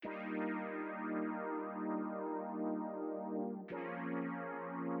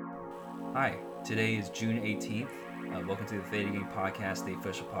Hi, today is June 18th. Welcome to the Theta Gang Podcast, the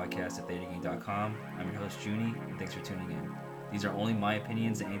official podcast at thetagang.com. I'm your host, Junie, and thanks for tuning in. These are only my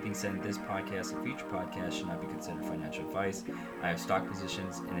opinions, and anything said in this podcast and future podcasts should not be considered financial advice. I have stock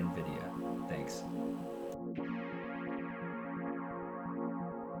positions in NVIDIA. Thanks.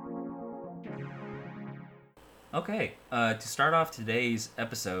 Okay, to start off today's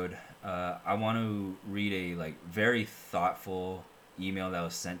episode, I want to read a very thoughtful email that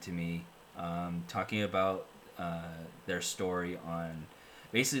was sent to me, talking about their story on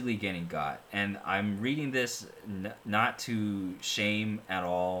basically getting got. And I'm reading this not to shame at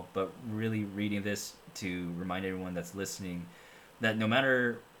all, but really reading this to remind everyone that's listening that no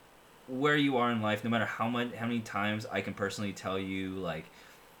matter where you are in life, no matter how many times I can personally tell you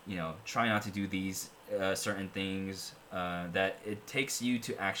try not to do these certain things, that it takes you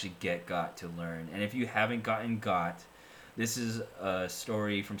to actually get got to learn. And if you haven't gotten got, this is a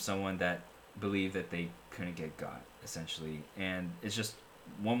story from someone that believed that they couldn't get got, essentially. And it's just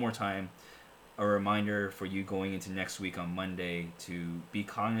one more time a reminder for you going into next week on Monday to be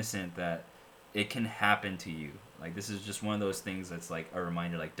cognizant that it can happen to you. Like, this is just one of those things that's like a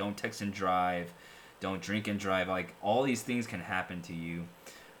reminder, like, don't text and drive, don't drink and drive. Like, all these things can happen to you,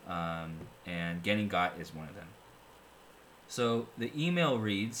 and getting got is one of them. So the email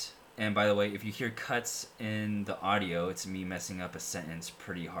reads, and by the way, if you hear cuts in the audio, it's me messing up a sentence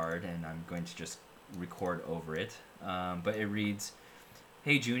pretty hard, and I'm going to just record over it. But it reads,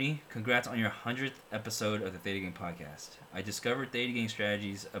 "Hey Junie, congrats on your 100th episode of the Theta Gang podcast. I discovered Theta Gang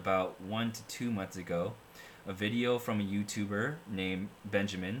strategies about 1 to 2 months ago. A video from a YouTuber named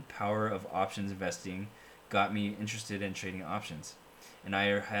Benjamin, Power of Options Investing, got me interested in trading options. And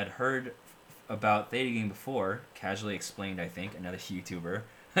I had heard about Theta Gang before, Casually Explained, I think, another YouTuber.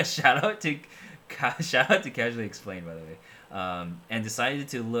 shout out to Casually Explained, by the way. And decided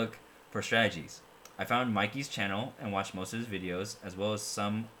to look for strategies. I found Mikey's channel and watched most of his videos, as well as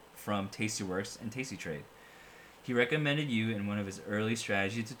some from Tastyworks and Tasty Trade. He recommended you in one of his early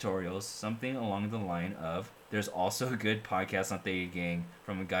strategy tutorials, something along the line of, there's also a good podcast on Theta Gang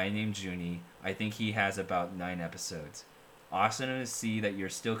from a guy named Junie. I think he has about 9 episodes. Awesome to see that you're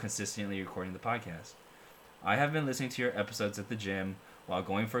still consistently recording the podcast. I have been listening to your episodes at the gym, while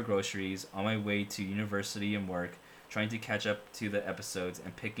going for groceries, on my way to university and work, trying to catch up to the episodes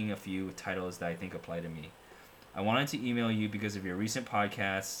and picking a few titles that I think apply to me. I wanted to email you because of your recent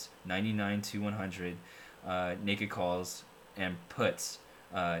podcasts, 99 to 100, Naked Calls, and Puts,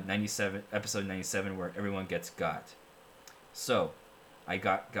 97 episode 97, where everyone gets got. So, I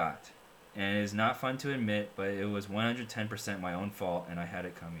got. And it is not fun to admit, but it was 110% my own fault, and I had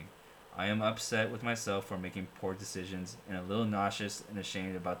it coming. I am upset with myself for making poor decisions, and a little nauseous and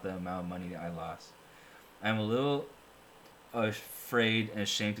ashamed about the amount of money that I lost. I am a little afraid and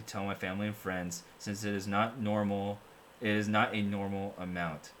ashamed to tell my family and friends, since it is not a normal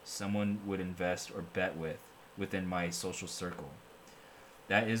amount someone would invest or bet within my social circle.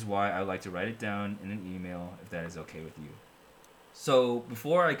 That is why I would like to write it down in an email, if that is okay with you." So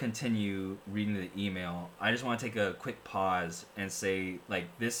before I continue reading the email, I just want to take a quick pause and say,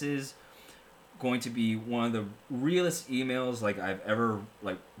 this is going to be one of the realest emails I've ever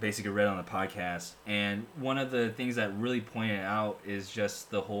basically read on the podcast. And one of the things that really pointed out is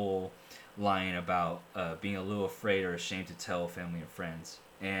just the whole line about being a little afraid or ashamed to tell family and friends.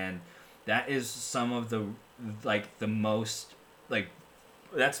 And that is some of the the most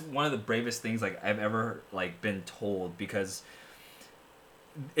that's one of the bravest things I've ever been told, because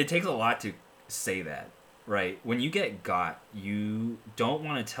it takes a lot to say that, right? When you get got, you don't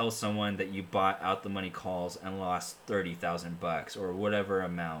want to tell someone that you bought out the money calls and lost $30,000 or whatever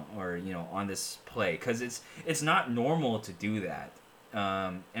amount, or on this play, because it's not normal to do that.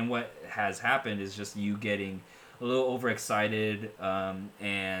 And what has happened is just you getting a little overexcited,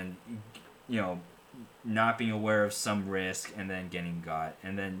 and not being aware of some risk, and then getting got,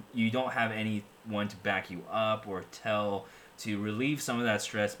 and then you don't have anyone to back you up or tell to relieve some of that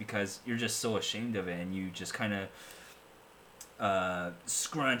stress, because you're just so ashamed of it, and you just kind of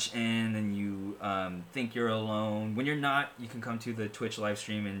scrunch in, and you think you're alone when you're not. You can come to the Twitch live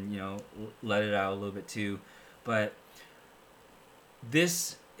stream and let it out a little bit too, but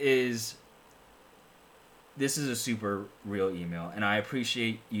this is a super real email, and I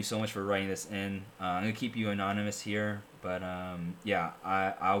appreciate you so much for writing this in. I'm gonna keep you anonymous here, but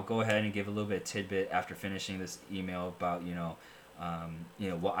I'll go ahead and give a little bit of tidbit after finishing this email about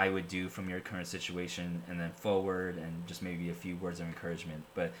what I would do from your current situation and then forward, and just maybe a few words of encouragement.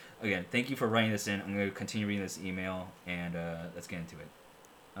 But again, thank you for writing this in. I'm gonna continue reading this email, and let's get into it.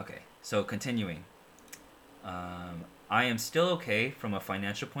 Okay, so continuing. I am still okay from a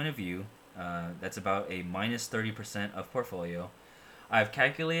financial point of view, That's about a minus 30% of portfolio. I've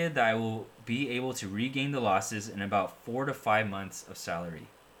calculated that I will be able to regain the losses in about 4 to 5 months of salary,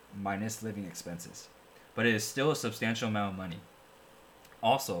 minus living expenses. But it is still a substantial amount of money.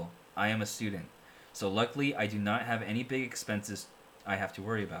 Also, I am a student, so luckily I do not have any big expenses I have to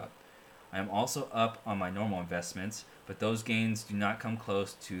worry about. I am also up on my normal investments, but those gains do not come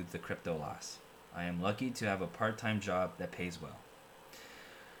close to the crypto loss. I am lucky to have a part time job that pays well.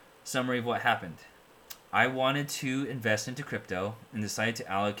 Summary of what happened. I wanted to invest into crypto and decided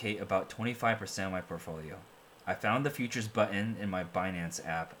to allocate about 25% of my portfolio. I found the futures button in my Binance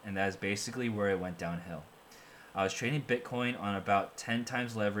app, and that is basically where it went downhill. I was trading Bitcoin on about 10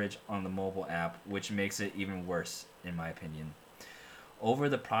 times leverage on the mobile app, which makes it even worse, in my opinion. Over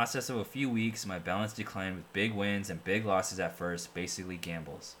the process of a few weeks, my balance declined with big wins and big losses at first, basically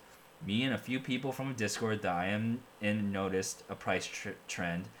gambles. Me and a few people from a Discord that I am in noticed a price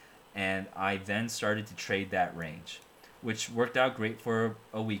trend, and I then started to trade that range, which worked out great for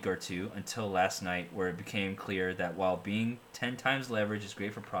a week or two until last night, where it became clear that while being 10 times leverage is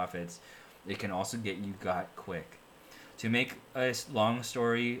great for profits, it can also get you got quick. To make a long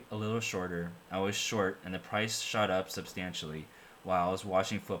story a little shorter, I was short and the price shot up substantially while I was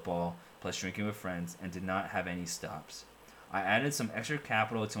watching football plus drinking with friends and did not have any stops. I added some extra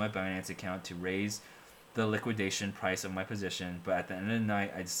capital to my Binance account to raise the liquidation price of my position, but at the end of the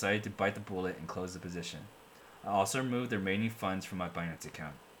night, I decided to bite the bullet and close the position. I also removed the remaining funds from my Binance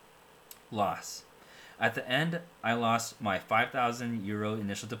account. Loss. At the end, I lost my 5,000 euro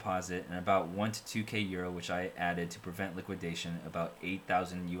initial deposit and about 1 to 2k euro, which I added to prevent liquidation, about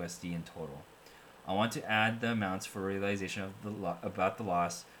 8,000 USD in total. I want to add the amounts for realization of about the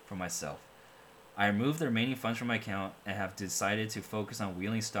loss for myself. I removed the remaining funds from my account and have decided to focus on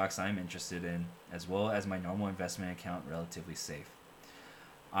wheeling stocks I'm interested in, as well as my normal investment account relatively safe.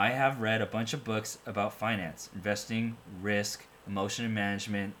 I have read a bunch of books about finance, investing, risk, emotion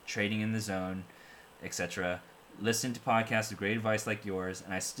management, trading in the zone, etc. Listened to podcasts with great advice like yours,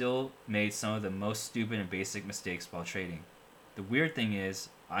 and I still made some of the most stupid and basic mistakes while trading. The weird thing is,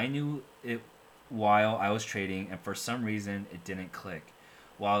 I knew it while I was trading, and for some reason, it didn't click.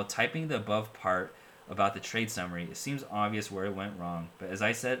 While typing the above part about the trade summary, it seems obvious where it went wrong, but as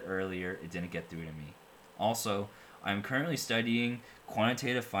I said earlier, it didn't get through to me. Also, I am currently studying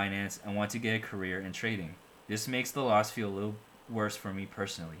quantitative finance and want to get a career in trading. This makes the loss feel a little worse for me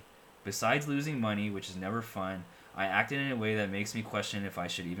personally. Besides losing money, which is never fun, I acted in a way that makes me question if I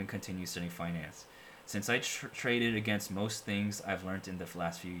should even continue studying finance, since I traded against most things I've learned in the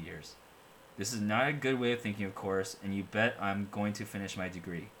last few years. This is not a good way of thinking, of course, and you bet I'm going to finish my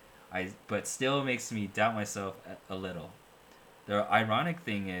degree. But still it makes me doubt myself a little. The ironic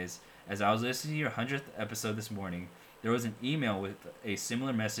thing is, as I was listening to your 100th episode this morning, there was an email with a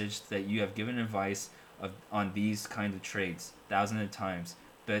similar message that you have given advice on these kind of trades thousands of times,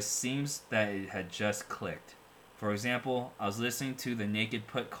 but it seems that it had just clicked. For example, I was listening to the Naked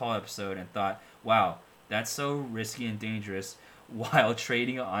Put Call episode and thought, wow, that's so risky and dangerous, while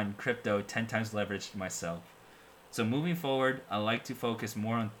trading on crypto 10 times leveraged myself. So moving forward, I like to focus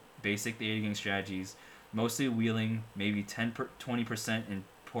more on basic day trading strategies, mostly wheeling, maybe 20% in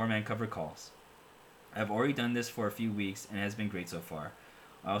poor man cover calls. I've already done this for a few weeks and it has been great so far.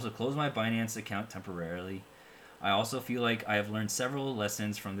 I also closed my Binance account temporarily. I also feel like I have learned several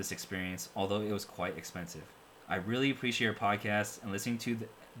lessons from this experience, although it was quite expensive. I really appreciate your podcast, and listening to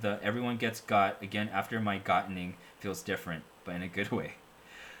the Everyone Gets Got again after my gottening feels different, but in a good way.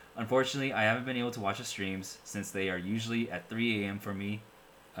 Unfortunately, I haven't been able to watch the streams since they are usually at 3 a.m. for me.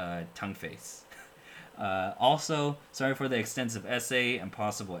 Tongue face. Also, sorry for the extensive essay and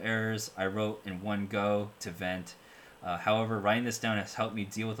possible errors I wrote in one go to vent. However, writing this down has helped me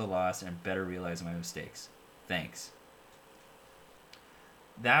deal with the loss and better realize my mistakes. Thanks.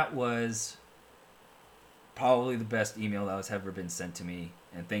 That was probably the best email that has ever been sent to me,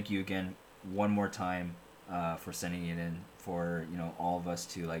 and thank you again one more time for sending it in, for all of us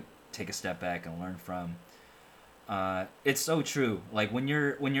to take a step back and learn from. It's so true. Like when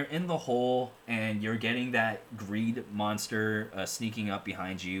you're in the hole and you're getting that greed monster sneaking up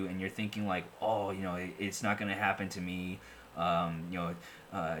behind you, and you're thinking like, oh, it's not gonna happen to me. I'm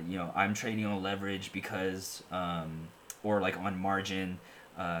trading on leverage because, or like on margin,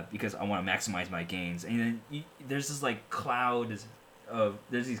 because I want to maximize my gains. And then there's this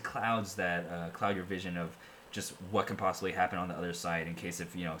there's these clouds that cloud your vision of just what can possibly happen on the other side in case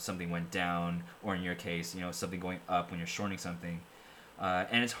if something went down, or in your case something going up when you're shorting something,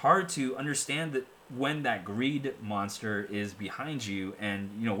 and it's hard to understand that when that greed monster is behind you and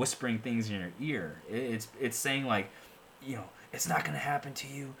whispering things in your ear. It's saying like, it's not gonna happen to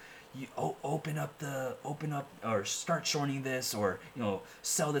you. open up or start shorting this, or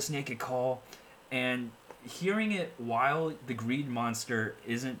sell this naked call, and hearing it while the greed monster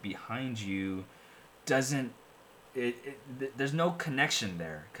isn't behind you doesn't there's no connection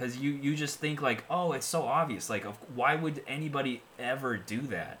there, because you just think like, oh, it's so obvious, like why would anybody ever do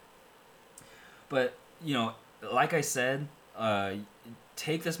that? But like I said,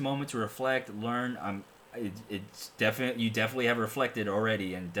 take this moment to reflect, learn. It's definitely, you definitely have reflected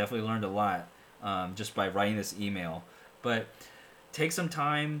already and definitely learned a lot, just by writing this email. But take some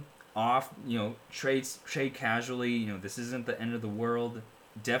time off. Trade casually. This isn't the end of the world.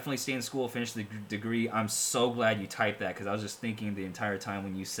 Definitely stay in school, finish the degree. I'm so glad you typed that, because I was just thinking the entire time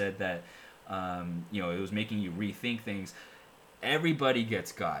when you said that, it was making you rethink things. Everybody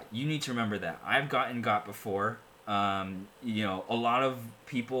gets got. You need to remember that. I've gotten got before. A lot of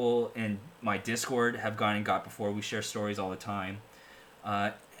people in my Discord have gotten got before. We share stories all the time.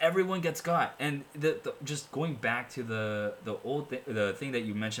 Everyone gets got, and just going back to the the thing that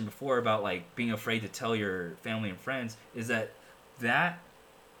you mentioned before about like being afraid to tell your family and friends, is that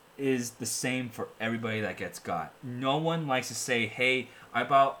is the same for everybody that gets got. No one likes to say, "Hey, I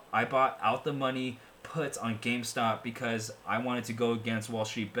bought out the money puts on GameStop because I wanted to go against Wall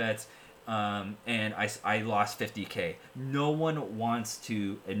Street bets, and I lost 50K." No one wants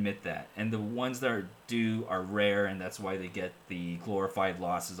to admit that, and the ones that do are rare, and that's why they get the glorified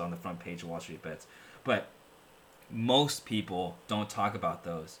losses on the front page of Wall Street bets. But most people don't talk about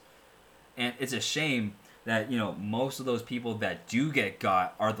those, and it's a shame that most of those people that do get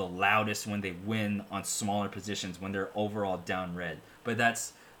got are the loudest when they win on smaller positions when they're overall down red. But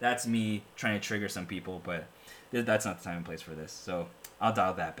that's me trying to trigger some people, but that's not the time and place for this, so I'll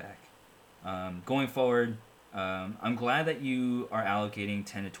dial that back. Going forward, I'm glad that you are allocating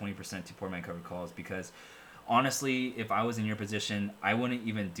 10 to 20% to poor man covered calls, because honestly, if I was in your position, I wouldn't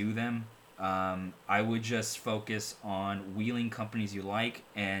even do them. I would just focus on wheeling companies you like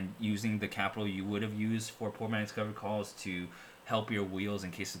and using the capital you would have used for poor managed covered calls to help your wheels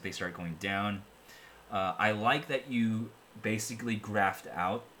in case they start going down. I like that you basically graphed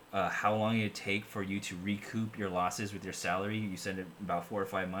out how long it would take for you to recoup your losses with your salary. You said about 4 or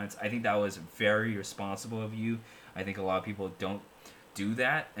 5 months. I think that was very responsible of you. I think a lot of people don't do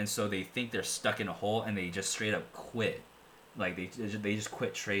that, and so they think they're stuck in a hole and they just straight up quit. Like they just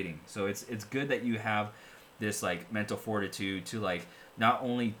quit trading. So it's good that you have this like mental fortitude to like not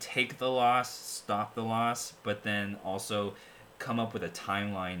only take the loss, stop the loss, but then also come up with a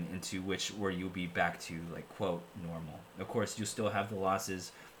timeline into where you'll be back to like quote normal. Of course, you still have the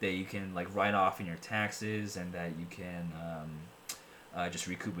losses that you can like write off in your taxes, and that you can just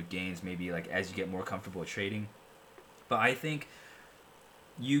recoup with gains maybe like as you get more comfortable with trading. But I think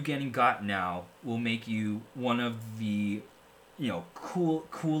you getting got now will make you one of the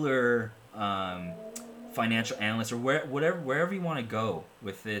cooler financial analysts, or wherever you want to go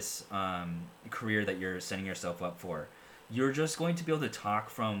with this career that you're setting yourself up for. You're just going to be able to talk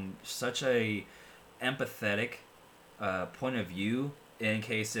from such a empathetic point of view, in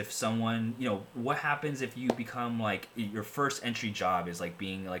case if someone, what happens if you become like your first entry job is like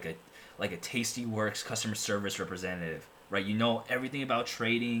being like a Tastyworks customer service representative, right? You know everything about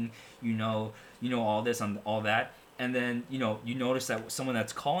trading, you know all this on all that, and then you notice that someone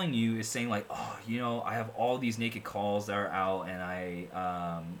that's calling you is saying like, oh, I have all these naked calls that are out, and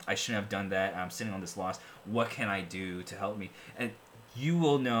I shouldn't have done that, I'm sitting on this loss, what can I do to help me? And you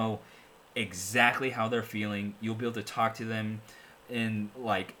will know exactly how they're feeling. You'll be able to talk to them in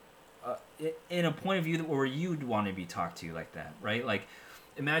like in a point of view where you'd want to be talked to like that, right? Like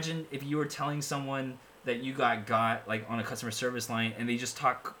imagine if you were telling someone that you got like on a customer service line, and they just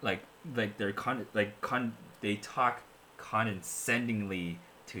talk like they're they talk condescendingly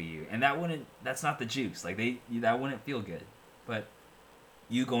to you, and that's not the juice. Like that wouldn't feel good. But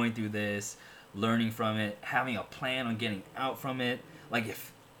you going through this, learning from it, having a plan on getting out from it, like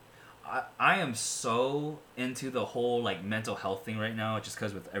if I am so into the whole like mental health thing right now, just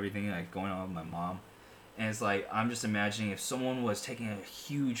because with everything like going on with my mom, and it's like I'm just imagining if someone was taking a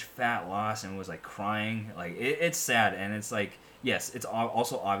huge fat loss and was like crying, like it's sad, and it's like yes, it's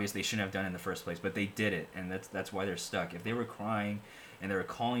also obvious they shouldn't have done it in the first place, but they did it, and that's why they're stuck. If they were crying and they were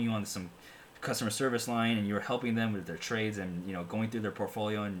calling you on some customer service line and you were helping them with their trades and going through their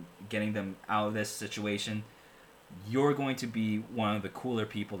portfolio and getting them out of this situation, you're going to be one of the cooler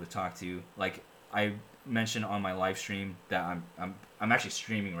people to talk to. Like I mentioned on my live stream that I'm actually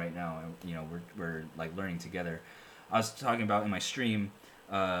streaming right now, and we're like learning together. I was talking about in my stream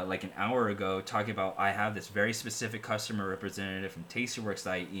like an hour ago, talking about I have this very specific customer representative from Tastyworks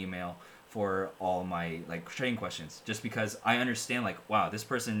that I email for all my like trading questions, just because I understand like, wow, this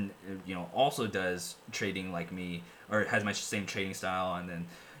person also does trading like me, or has my same trading style. And then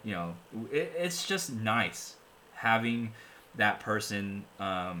it's just nice having that person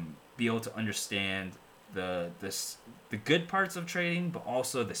be able to understand the good parts of trading, but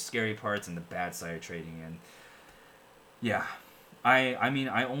also the scary parts and the bad side of trading. And yeah, I mean,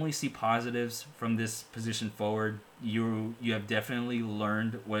 I only see positives from this position forward. You have definitely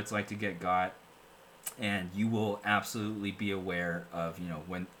learned what it's like to get got, and you will absolutely be aware of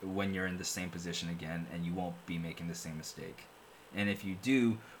when you're in the same position again, and you won't be making the same mistake. And if you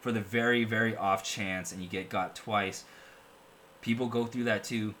do, for the very very off chance, and you get got twice, people go through that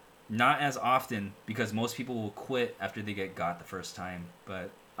too. Not as often, because most people will quit after they get got the first time.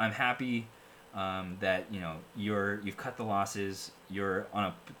 But I'm happy that you've cut the losses. You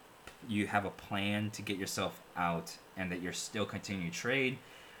have a plan to get yourself out, and that you're still continuing to trade.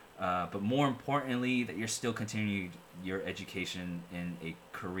 But more importantly, that you're still continuing your education in a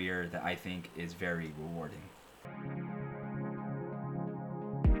career that I think is very rewarding.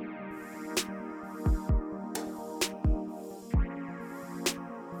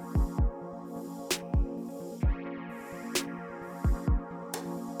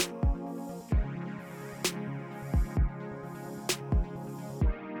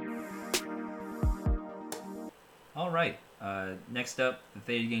 All right. Next up, the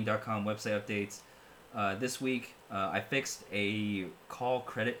ThetaGain.com website updates. This week, I fixed a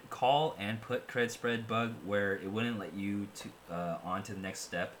call and put credit spread bug where it wouldn't let you on to the next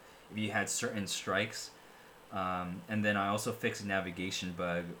step if you had certain strikes. And then I also fixed a navigation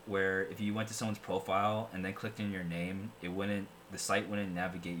bug where if you went to someone's profile and then clicked in your name, the site wouldn't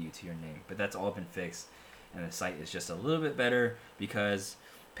navigate you to your name. But that's all been fixed, and the site is just a little bit better because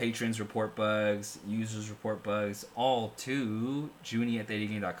patrons report bugs, users report bugs, all to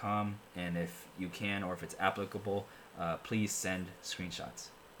Junie@ThetaGain.com. And if you can, or if it's applicable, please send screenshots.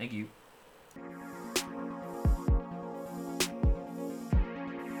 Thank you.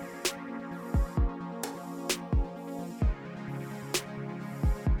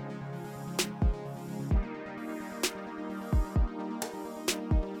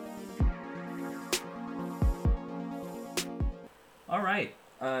 All right.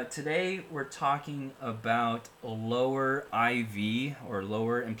 Today we're talking about lower IV, or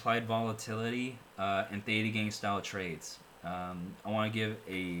lower implied volatility, and ThetaGain style trades. I want to give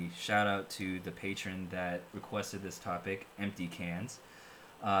a shout out to the patron that requested this topic, Empty Cans.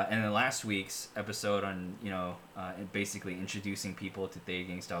 And in last week's episode on basically introducing people to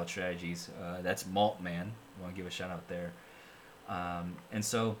ThetaGain style strategies, that's Maltman. I want to give a shout out there. And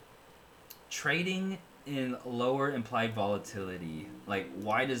so trading in lower implied volatility, like,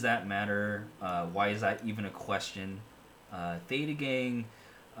 why does that matter? Why is that even a question? ThetaGain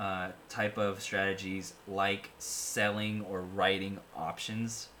type of strategies, like selling or writing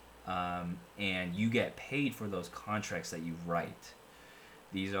options, and you get paid for those contracts that you write.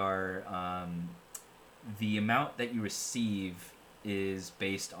 These are the amount that you receive is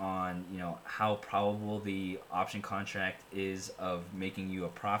based on how probable the option contract is of making you a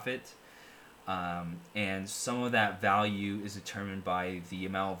profit. And some of that value is determined by the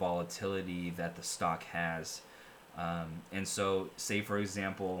amount of volatility that the stock has. And so, say for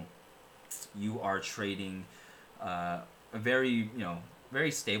example, you are trading a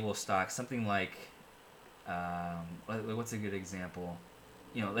very stable stock, something like what's a good example?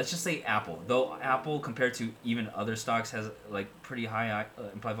 Let's just say Apple. Though Apple, compared to even other stocks, has like pretty high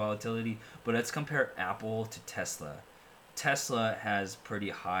implied volatility, but let's compare Apple to Tesla. Tesla has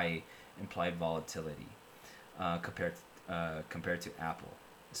pretty high implied volatility compared to Apple.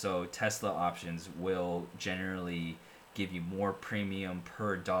 So Tesla options will generally give you more premium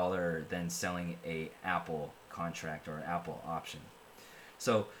per dollar than selling a Apple contract or Apple option.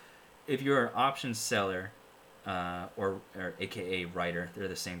 So if you're an option seller, or AKA writer, they're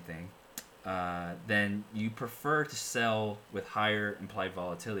the same thing, then you prefer to sell with higher implied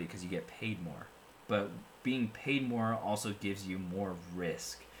volatility because you get paid more. But being paid more also gives you more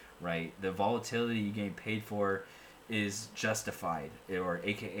risk, right? The volatility you getting paid for is justified, or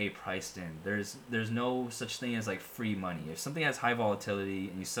AKA priced in. There's no such thing as like free money. If something has high volatility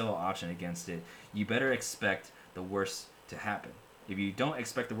and you sell an option against it, you better expect the worst to happen. If you don't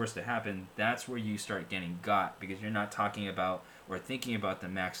expect the worst to happen, that's where you start getting got, because you're not talking about or thinking about the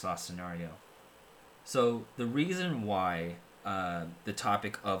max loss scenario. So the reason why the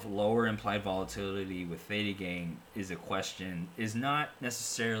topic of lower implied volatility with ThetaGain is a question is not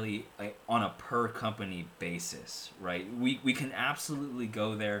necessarily on a per company basis, right? We can absolutely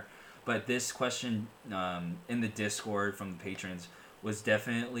go there, but this question in the Discord from the patrons was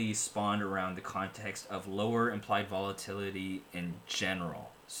definitely spawned around the context of lower implied volatility in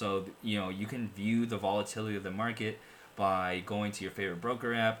general. So, you can view the volatility of the market by going to your favorite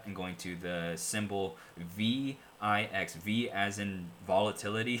broker app and going to the symbol VIX, V as in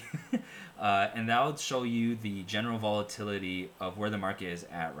volatility, and that will show you the general volatility of where the market is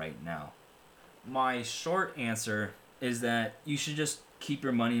at right now. My short answer is that you should just keep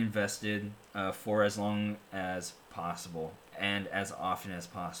your money invested for as long as possible and as often as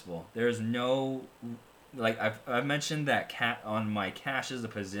possible. There's no, like I've mentioned that on my Cash is a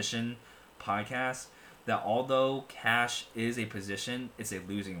Position podcast, that although cash is a position, it's a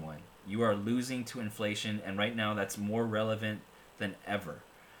losing one. You are losing to inflation, and right now that's more relevant than ever.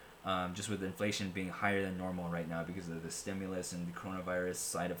 Just with inflation being higher than normal right now because of the stimulus and the coronavirus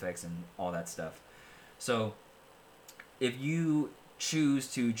side effects and all that stuff. So, if you choose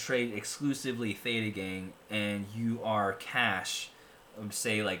to trade exclusively Theta Gang and you are cash,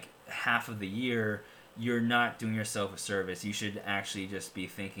 say like half of the year, you're not doing yourself a service. You should actually just be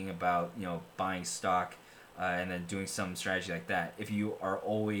thinking about buying stock and then doing some strategy like that. If you are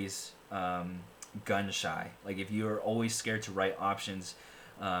always gun shy, like if you are always scared to write options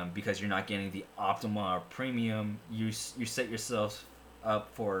because you're not getting the optimal premium, you set yourself up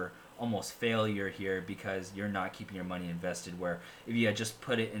for almost failure here because you're not keeping your money invested. Where if you had just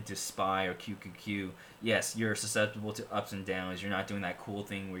put it into SPY or QQQ, yes, you're susceptible to ups and downs. You're not doing that cool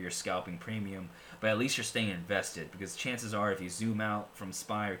thing where you're scalping premium, but at least you're staying invested, because chances are if you zoom out from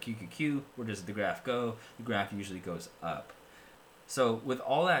SPY or QQQ, where does the graph go? The graph usually goes up. So with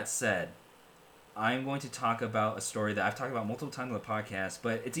all that said, I'm going to talk about a story that I've talked about multiple times on the podcast,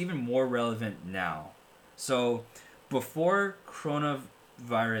 but it's even more relevant now. So before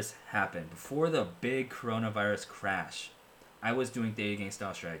coronavirus happened, before the big coronavirus crash, I was doing Theta Gang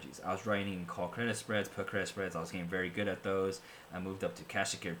style strategies. I was writing call credit spreads, put credit spreads. I was getting very good at those. I moved up to cash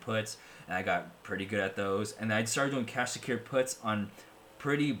secured puts, and I got pretty good at those. And I started doing cash secured puts on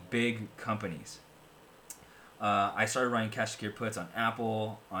pretty big companies. I started writing cash secured puts on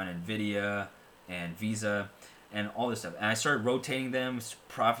Apple, on Nvidia, and Visa, and all this stuff. And I started rotating them.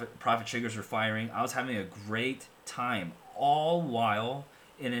 Profit triggers were firing. I was having a great time, all while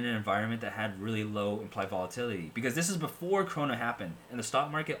in an environment that had really low implied volatility, because this is before Corona happened, and the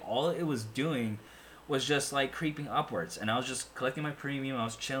stock market, all it was doing was just like creeping upwards, and I was just collecting my premium. I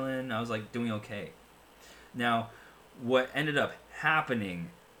was chilling. I was like doing okay. Now, what ended up happening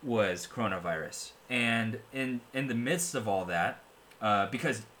was coronavirus, and in the midst of all that,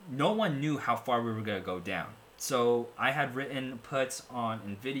 because no one knew how far we were gonna go down. So I had written puts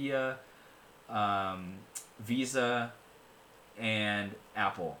on Nvidia, Visa, and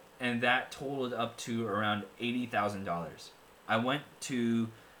Apple, and that totaled up to around $80,000. I went to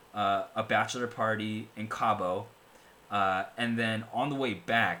a bachelor party in Cabo, and then on the way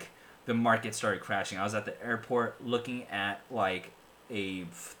back, the market started crashing. I was at the airport looking at like a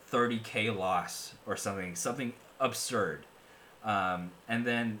 30K loss or something absurd. And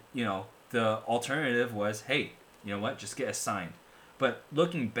then the alternative was, hey, you know what, just get assigned. But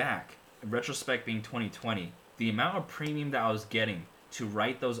looking back, in retrospect being 2020, the amount of premium that I was getting to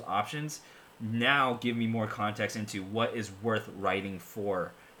write those options now give me more context into what is worth writing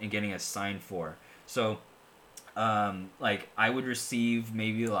for and getting assigned for. So, like I would receive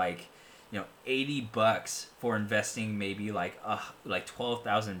maybe like $80 for investing maybe like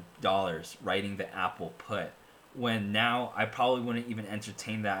 $12,000 writing the Apple put, when now I probably wouldn't even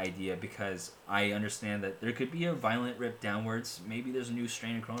entertain that idea, because I understand that there could be a violent rip downwards. Maybe there's a new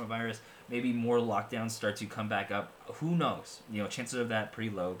strain of coronavirus. Maybe more lockdowns start to come back up. Who knows? Chances of that pretty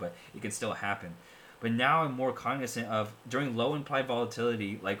low, but it could still happen. But now I'm more cognizant of, during low implied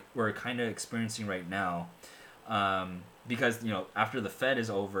volatility, like we're kind of experiencing right now, because after the Fed is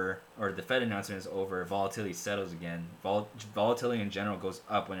over, or the Fed announcement is over, volatility settles again. Volatility in general goes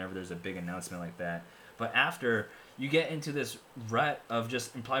up whenever there's a big announcement like that. But after, you get into this rut of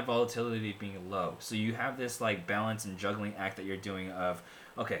just implied volatility being low. So you have this like balance and juggling act that you're doing of,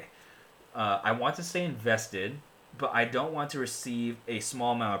 okay, I want to stay invested, but I don't want to receive a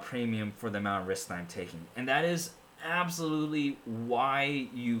small amount of premium for the amount of risk that I'm taking. And that is absolutely why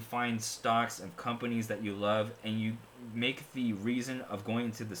you find stocks and companies that you love, and you make the reason of going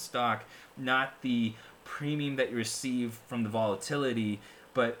into the stock not the premium that you receive from the volatility,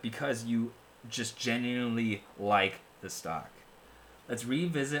 but because you just genuinely like the stock. Let's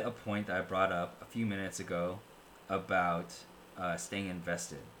revisit a point that I brought up a few minutes ago about staying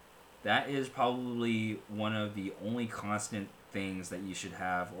invested. That is probably one of the only constant things that you should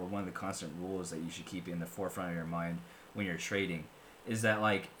have, or one of the constant rules that you should keep in the forefront of your mind when you're trading, is that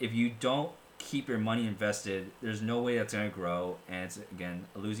like if you don't keep your money invested, there's no way that's going to grow, and it's again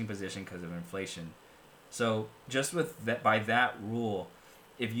a losing position because of inflation. So just with that, by that rule,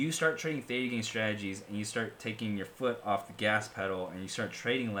 if you start trading theta gain strategies and you start taking your foot off the gas pedal and you start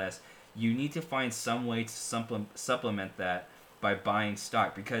trading less, you need to find some way to supplement that by buying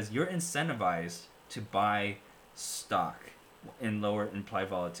stock, because you're incentivized to buy stock in lower implied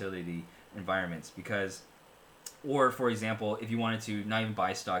volatility environments. Because, or for example, if you wanted to not even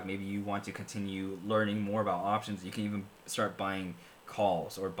buy stock, maybe you want to continue learning more about options, you can even start buying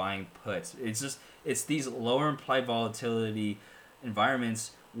calls or buying puts. It's these lower implied volatility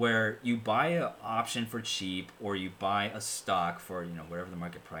environments where you buy an option for cheap, or you buy a stock for, whatever the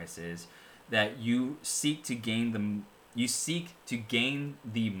market price is, that you seek to gain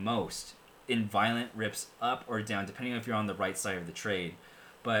the most in violent rips up or down, depending on if you're on the right side of the trade.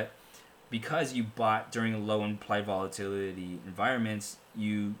 But because you bought during low implied volatility environments,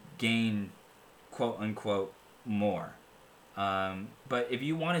 you gain quote unquote more. But if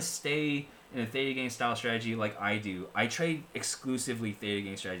you want to stay in a theta gain style strategy like I do, I trade exclusively theta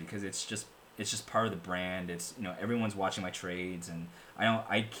gain strategy because it's just part of the brand. It's, everyone's watching my trades, and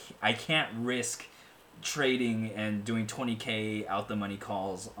I can't risk trading and doing 20K out the money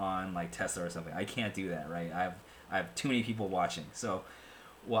calls on like Tesla or something. I can't do that, right? I have too many people watching. So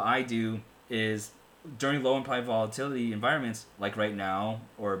what I do is, during low implied volatility environments like right now,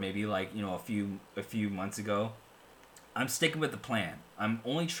 or maybe like a few months ago, I'm sticking with the plan. I'm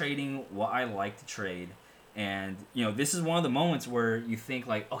only trading what I like to trade. And, this is one of the moments where you think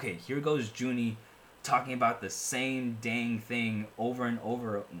like, okay, here goes Junie talking about the same dang thing over and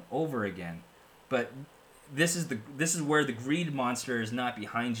over and over again. But this is where the greed monster is not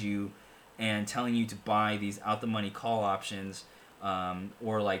behind you and telling you to buy these out the money call options,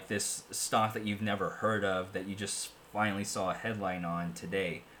 or like this stock that you've never heard of that you just finally saw a headline on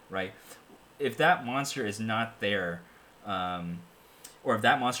today, right? If that monster is not there, or if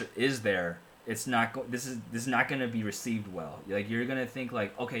that monster is there, it's not this is not going to be received well. Like, you're going to think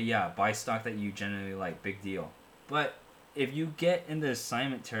like, okay, yeah, buy stock that you generally like, big deal. But if you get in the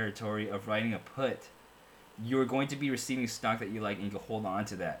assignment territory of writing a put, you're going to be receiving stock that you like, and you can hold on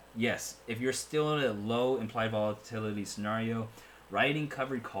to that. Yes, if you're still in a low implied volatility scenario, writing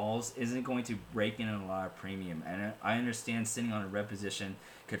covered calls isn't going to rake in a lot of premium. And I understand sitting on a red position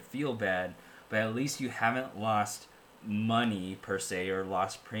could feel bad, but at least you haven't lost money per se, or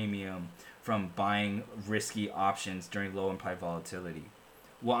lost premium from buying risky options during low implied volatility.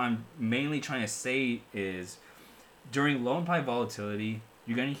 What I'm mainly trying to say is, during low implied volatility,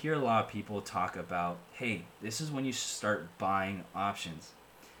 you're going to hear a lot of people talk about, hey, this is when you start buying options.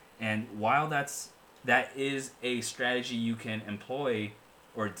 And while that is a strategy you can employ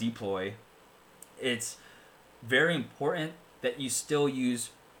or deploy, it's very important that you still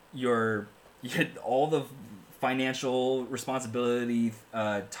use all the financial responsibility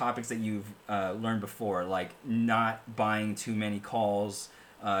topics that you've learned before, like not buying too many calls,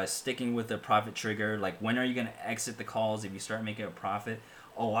 sticking with the profit trigger. Like, when are you going to exit the calls if you start making a profit?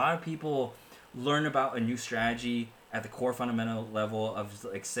 A lot of people learn about a new strategy at the core fundamental level of,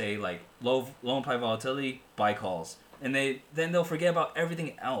 like, say, like low implied volatility, buy calls, and then they'll forget about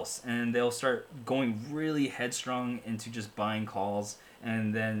everything else, and they'll start going really headstrong into just buying calls.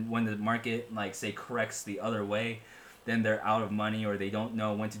 And then when the market, like, say, corrects the other way, then they're out of money, or they don't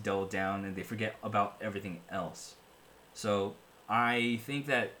know when to double down, and they forget about everything else. So I think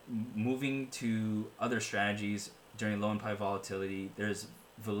that moving to other strategies during low implied volatility, there's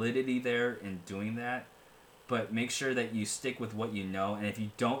validity there in doing that, but make sure that you stick with what you know. And if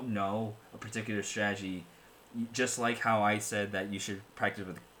you don't know a particular strategy, just like how I said that you should practice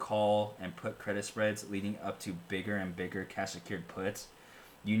with call and put credit spreads leading up to bigger and bigger cash secured puts,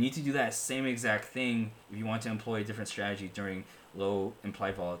 you need to do that same exact thing if you want to employ a different strategy during low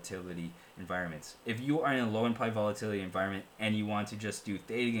implied volatility environments. If you are in a low implied volatility environment and you want to just do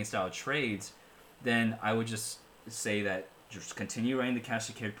theta gain style trades, then I would just say that just continue writing the cash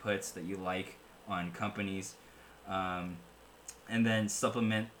secured puts that you like on companies, and then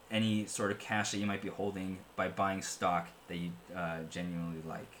supplement any sort of cash that you might be holding by buying stock that you genuinely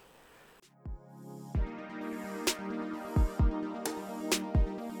like.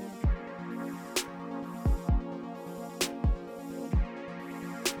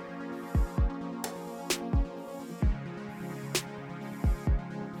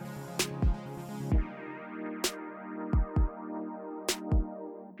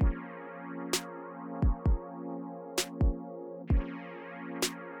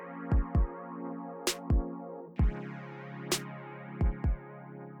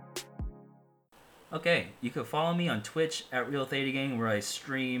 Okay, you can follow me on Twitch at Real Theta Gang, where I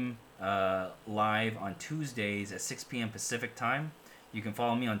stream live on Tuesdays at 6 p.m. Pacific time. You can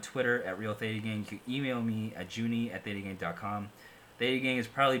follow me on Twitter at RealThetaGang. You can email me at juni@thetagang.com. ThetaGang is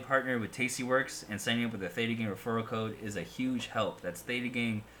proudly partnered with Tastyworks, and signing up with the ThetaGang referral code is a huge help. That's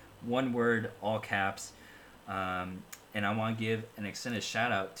ThetaGang, one word, all caps. And I want to give an extended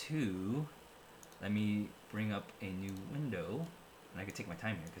shout out to, let me bring up a new window, and I can take my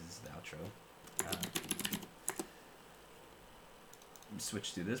time here because this is the outro.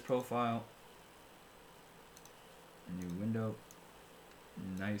 Switch to this profile, new window,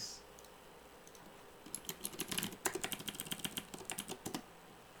 nice.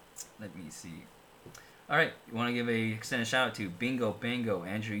 Let me see. All right, you want to give a extended shout out to Bingo Bango,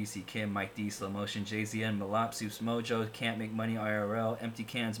 Andrew EC Kim, Mike D, Slow Motion, JZN, Malop, Soups Mojo, Can't Make Money IRL, Empty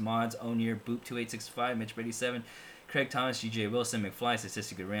Cans Mods, Onir, Boop 2865, Mitch Brady 7, Craig Thomas, GJ Wilson, McFly,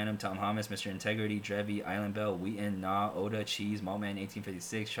 Statistically Random, Tom Hamas, Mr. Integrity, Drevi, Island Bell, Wheaton, Nah, Oda, Cheese, Maltman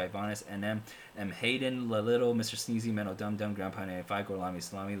 1856, Trivonis, NM, M. Hayden, La Little, Mr. Sneezy, Mental Dum Dum, Grandpa 95, Gorlami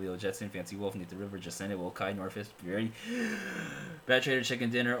Salami, Leo Jetson, Fancy Wolf, Nita River, Jacinda, Wokai, Norfist, Fury, Bad Trader Chicken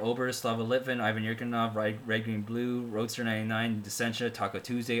Dinner, Ober, Slava Litvin, Ivan Yurkinov, Red Green Blue, Roadster 99, Dissentia, Taco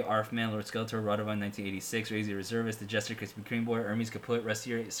Tuesday, Arfman, Lord Skeletor, Radovan 1986, Razy Reservist, The Jester, Crispy Cream Boy, Hermes Kaput,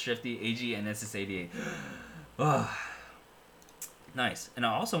 Rustier, Shifty, AG, and SS88. Oh. Nice. And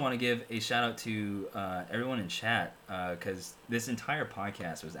I also want to give a shout out to everyone in chat, because this entire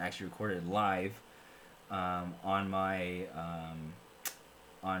podcast was actually recorded live on my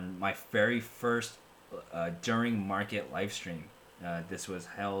very first during market live stream. This was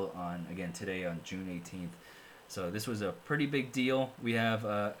held on, again, today on June 18th. So this was a pretty big deal. We have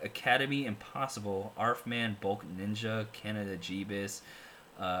Academy Impossible, Arfman, Bulk Ninja, Canada Jeebus,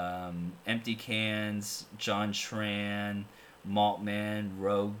 Empty Cans, John Tran, Maltman,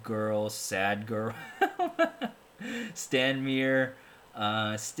 Rogue Girl, Sad Girl, Stanmere,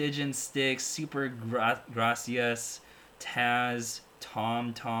 Stygian Sticks, Super Gracias, Taz,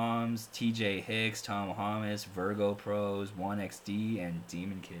 Tom Toms, TJ Hicks, Tom Hamas, Virgo Pros, 1XD, and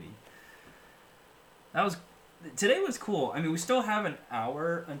Demon Kitty. Today was cool. I mean, we still have an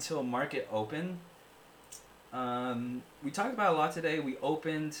hour until market open. We talked about a lot today. We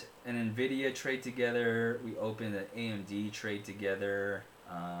opened an NVIDIA trade together. We opened an AMD trade together.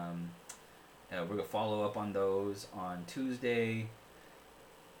 We're going to follow up on those on Tuesday.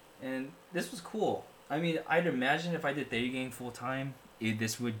 And this was cool. I mean, I'd imagine if I did ThetaGang full time,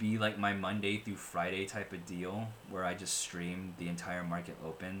 this would be like my Monday through Friday type of deal where I just stream the entire market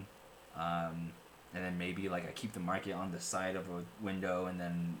open. And then maybe like I keep the market on the side of a window, and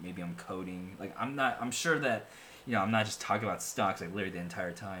then maybe I'm coding. Like I'm sure that, I'm not just talking about stocks like literally the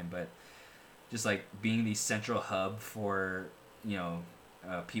entire time, but just like being the central hub for,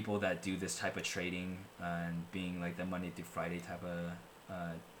 people that do this type of trading, and being like the Monday through Friday type of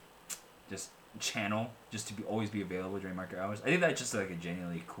just channel, just to always be available during market hours. I think that's just like a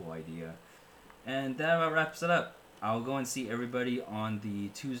genuinely cool idea. And that about wraps it up. I'll go and see everybody on the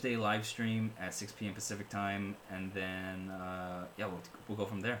Tuesday live stream at 6 p.m. Pacific time, and then we'll go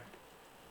from there.